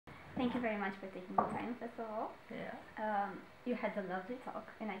Thank you very much for taking the time, first of all. Yeah. You had a lovely talk,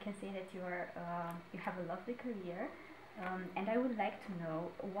 and I can say that you have a lovely career. And I would like to know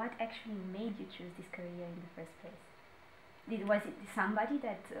what actually made you choose this career in the first place. Was it somebody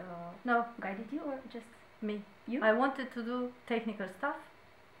that No, guided you, or just me. you? I wanted to do technical stuff,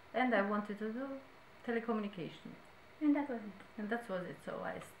 and I wanted to do telecommunications. And that was it. And that was it. So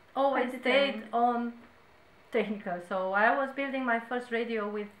I always Quite stayed determined. on technical. So I was building my first radio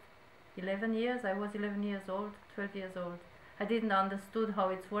with 11 years. I was 11 years old, 12 years old. I didn't understood how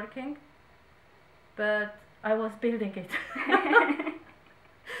it's working, but I was building it.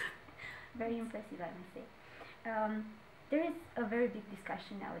 Very impressive, I must say. There is a very big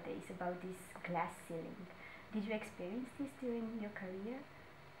discussion nowadays about this glass ceiling. Did you experience this during your career?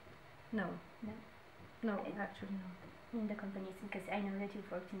 No. No? No, actually no. In the companies, because I know that you've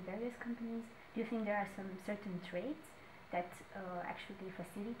worked in various companies. Do you think there are some certain traits that actually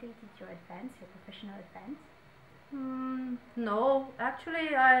facilitated your advance, your professional advance? No, actually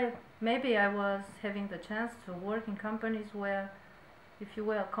maybe I was having the chance to work in companies where if you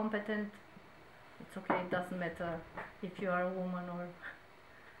were competent, it's okay, it doesn't matter if you are a woman or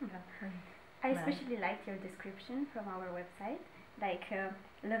I especially liked your description from our website, like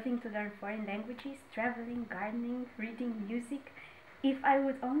loving to learn foreign languages, traveling, gardening, reading, music. If I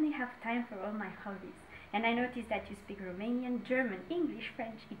would only have time for all my hobbies. And I noticed that you speak Romanian, German, English,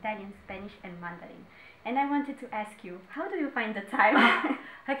 French, Italian, Spanish and Mandarin. And I wanted to ask you, how do you find the time?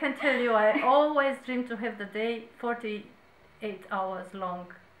 I can tell you, I always dream to have the day 48 hours long.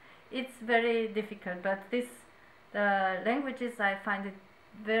 It's very difficult, but the languages, I find it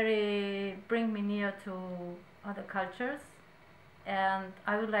bring me near to other cultures, and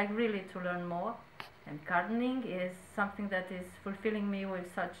I would like really to learn more. And gardening is something that is fulfilling me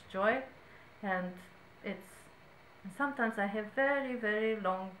with such joy, and sometimes I have very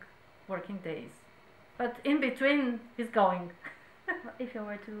long working days, but in between is going. If you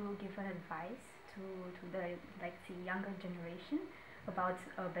were to give an advice to the younger generation about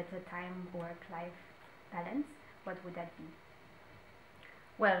a better time work-life balance, what would that be?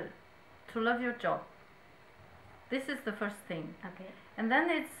 Well, to love your job. This is the first thing. Okay. And then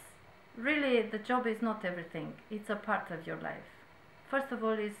it's really, the job is not everything. It's a part of your life. First of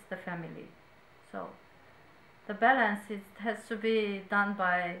all is the family. So the balance has to be done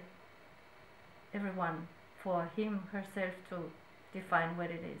by everyone, for him, herself to define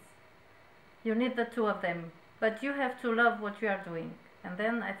what it is. You need the two of them, but you have to love what you are doing. And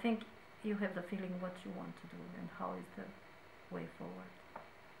then I think you have the feeling what you want to do and how is the way forward.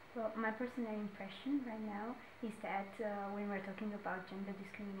 Well, my personal impression right now is that when we're talking about gender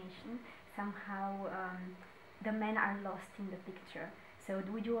discrimination, somehow the men are lost in the picture. So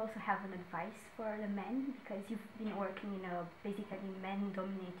would you also have an advice for the men? Because you've been working in a basically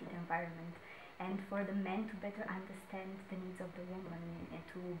men-dominated environment, and for the men to better understand the needs of the woman and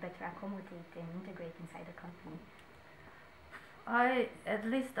to better accommodate and integrate inside the company. At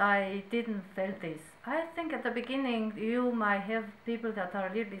least I didn't feel this. I think at the beginning you might have people that are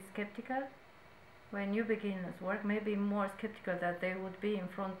a little bit skeptical when you begin as work, maybe more skeptical that they would be in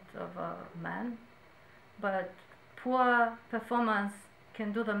front of a man. But poor performance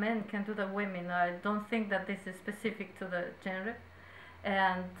can do the men, can do the women. I don't think that this is specific to the gender.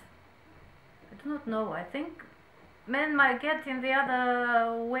 And I do not know. I think men might get in the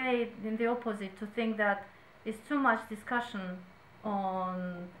other way, in the opposite, to think that it's too much discussion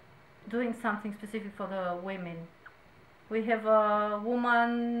on doing something specific for the women. We have a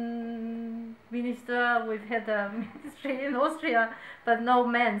woman minister, we've had a ministry in Austria, but no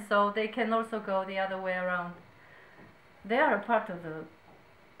men, so they can also go the other way around. They are a part of the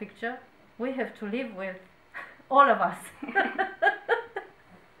picture. We have to live with all of us.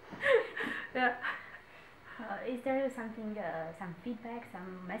 Yeah. Is there something, some feedback,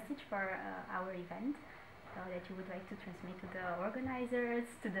 some message for our event that you would like to transmit to the organizers,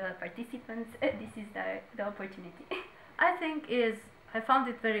 to the participants? This is the opportunity. I think I found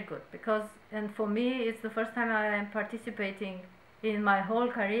it very good because, and for me, it's the first time I am participating in my whole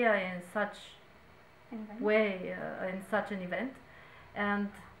career in such way, in such an event, and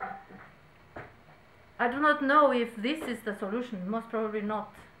I do not know if this is the solution. Most probably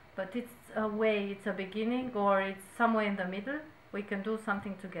not, but it's a way, it's a beginning, or it's somewhere in the middle. We can do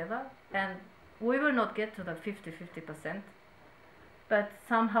something together, and we will not get to the 50-50%, but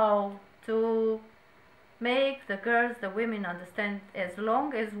somehow to make the girls, the women understand, as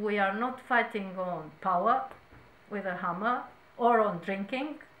long as we are not fighting on power with a hammer or on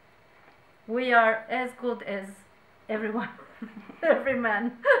drinking, we are as good as everyone, every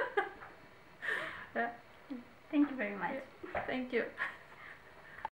man. Thank you very much. Thank you.